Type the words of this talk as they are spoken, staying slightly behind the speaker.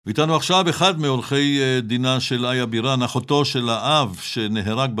ואיתנו עכשיו אחד מעורכי דינה של בירן, אחותו של האב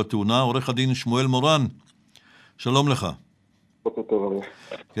שנהרג בתאונה, עורך הדין שמואל מורן. שלום לך. בוקר טוב, אריה.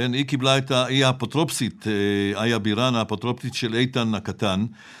 כן, היא האפוטרופסית, בירן, האפוטרופסית של איתן הקטן.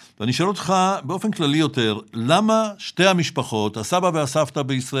 ואני שואל אותך באופן כללי יותר, למה שתי המשפחות, הסבא והסבתא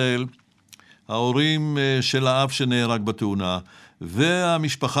בישראל, ההורים של האב שנהרג בתאונה,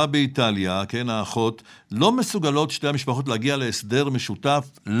 והמשפחה באיטליה, כן, האחות, לא מסוגלות שתי המשפחות להגיע להסדר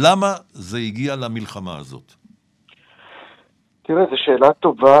משותף? למה זה הגיע למלחמה הזאת? תראה, זו שאלה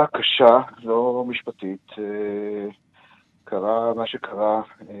טובה, קשה, לא משפטית. קרה מה שקרה,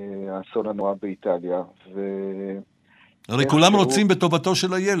 האסון הנורא באיטליה, הרי כולם רוצים בטובתו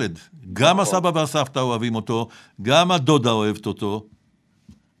של הילד. גם הסבא והסבתא אוהבים אותו, גם הדודה אוהבת אותו.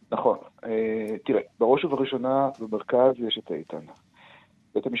 נכון. תראה, בראש ובראשונה במרכז יש את איתן.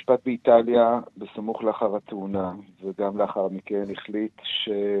 בית המשפט באיטליה, בסמוך לאחר התאונה, וגם לאחר מכן, החליט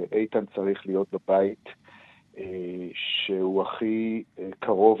שאיתן צריך להיות בבית שהוא הכי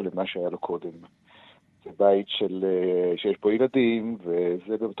קרוב למה שהיה לו קודם. זה בית שיש בו ילדים,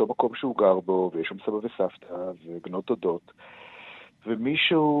 וזה באותו מקום שהוא גר בו, ויש שם סבא וסבתא, ובנות דודות.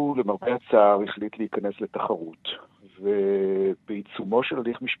 ומישהו, למרבה הצער, החליט להיכנס לתחרות. ובעיצומו של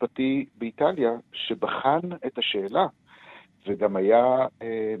הליך משפטי באיטליה, שבחן את השאלה, וגם היה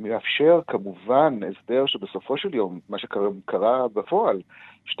מאפשר כמובן הסדר שבסופו של יום, מה שקרה בפועל,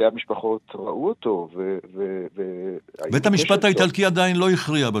 שתי המשפחות ראו אותו, בית המשפט האיטלקי עדיין לא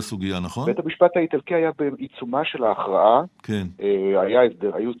הכריע בסוגיה, נכון? בית המשפט האיטלקי היה בעיצומה של ההכרעה, כן.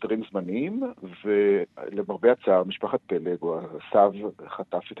 היו הסדרים זמניים, ולמרבה הצער, משפחת פלג, או הסב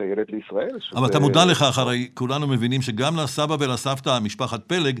חטף את הילד לישראל. אבל אתה מודע לכך, הרי כולנו מבינים שגם לסבא ולסבתא, משפחת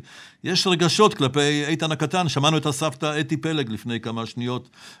פלג, יש רגשות כלפי איתן הקטן. שמענו את הסבתא אתי פלג לפני כמה שניות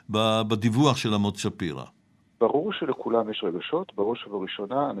בדיווח של עמוד שפירא. ברור שלכולם יש רגשות, בראש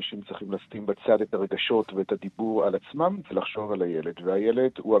ובראשונה אנשים צריכים לשים בצד את הרגשות ואת הדיבור על עצמם ולחשוב על הילד,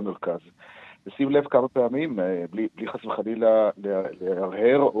 והילד הוא המרכז. ושים לב כמה פעמים, בלי חס וחלילה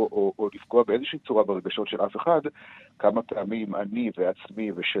להרהר או לפגוע באיזושהי צורה ברגשות של אף אחד, כמה פעמים אני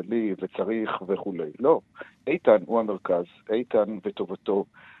ועצמי ושלי וצריך וכו'. לא, איתן הוא המרכז, איתן וטובתו.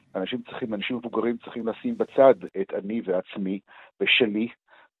 אנשים מבוגרים צריכים לשים בצד את אני ועצמי ושלי,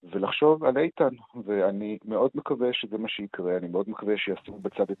 ולחשוב על איתן, ואני מאוד מקווה שזה מה שיקרה, אני מאוד מקווה שישימו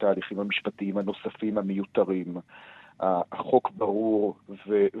בצד את ההליכים המשפטיים הנוספים המיותרים, החוק ברור,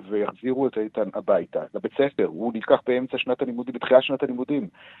 ויחזירו את איתן הביתה, לבית ספר. הוא נלקח באמצע שנת הלימודים, בתחילת שנת הלימודים,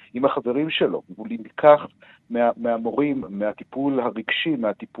 עם החברים שלו, הוא נלקח מהמורים, מהטיפול הרגשי,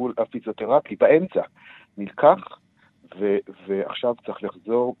 מהטיפול הפיזיותרפי, באמצע, נלקח, ועכשיו צריך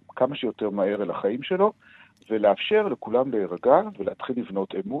לחזור כמה שיותר מהר אל החיים שלו, ולאפשר לכולם להירגע ולהתחיל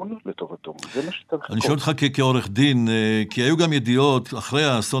לבנות אמון לטובתו. זה מה שצריך לקרות. אני שואל אותך כעורך דין, כי היו גם ידיעות אחרי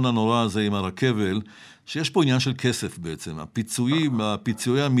האסון הנורא הזה עם הרכבל, שיש פה עניין של כסף בעצם.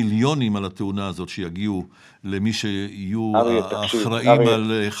 הפיצויי המיליונים על התאונה הזאת שיגיעו למי שיהיו אחראים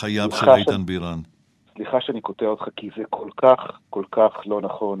על חייו של איתן בירן. סליחה שאני קוטע אותך, כי זה כל כך לא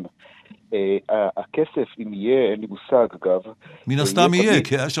נכון. הכסף, אם יהיה, אין לי מושג אגב. מן הסתם יהיה,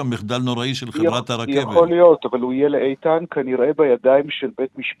 כי היה שם מחדל נוראי של חברת הרכבל. יכול להיות, אבל הוא יהיה לאיתן כנראה בידיים של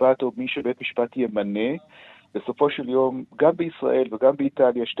בית משפט, או מי שבית משפט ימנה. בסופו של יום, גם בישראל וגם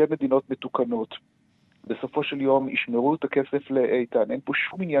באיטליה, שתי מדינות מתוקנות, בסופו של יום ישמרו את הכסף לאיתן. אין פה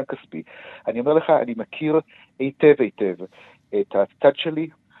שום עניין כספי. אני אומר לך, אני מכיר היטב את הצד שלי,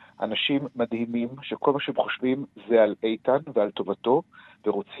 אנשים מדהימים שכל מה שהם חושבים זה על איתן ועל טובתו,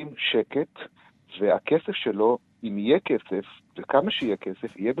 ורוצים שקט, והכסף שלו, אם יהיה כסף, וכמה שיהיה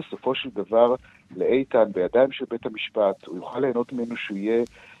כסף, יהיה בסופו של דבר לאיתן בידיים של בית המשפט, הוא יוכל ליהנות ממנו שהוא יהיה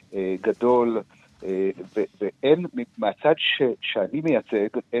גדול, ואין, מהצד שאני מייצג,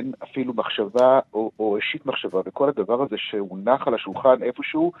 אין אפילו מחשבה או ראשית מחשבה, וכל הדבר הזה שהונח על השולחן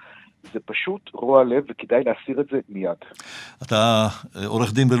איפשהו, זה פשוט רוע לב, וכדאי להסיר את זה מיד. אתה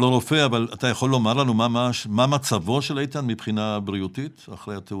עורך דין ולא רופא, אבל אתה יכול לומר לנו מה מצבו של איתן מבחינה בריאותית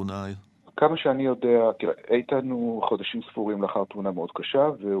אחרי התאונה? כמה שאני יודע, תראה, איתן הוא חודשים ספורים לאחר תאונה מאוד קשה,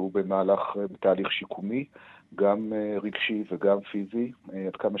 והוא בתהליך שיקומי, גם רגשי וגם פיזי,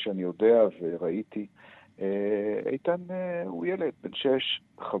 עד כמה שאני יודע וראיתי. איתן הוא ילד בן 6,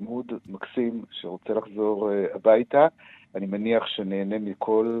 חמוד, מקסים, שרוצה לחזור הביתה. אני מניח שנהנה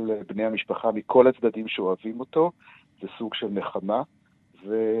מכל בני המשפחה, מכל הצדדים שאוהבים אותו. זה סוג של נחמה,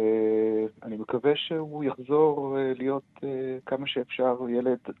 ואני מקווה שהוא יחזור להיות כמה שאפשר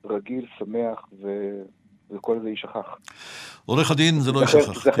ילד רגיל, שמח, וכל זה יישכח. עורך הדין, זה לא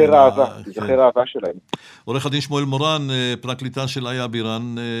יישכח. זכר אהבה שלהם. עורך הדין שמואל מורן, פרקליטה של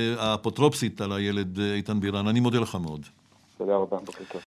בירן, האפוטרופסית על הילד איתן בירן. אני מודה לך מאוד. תודה רבה, בוקר טוב.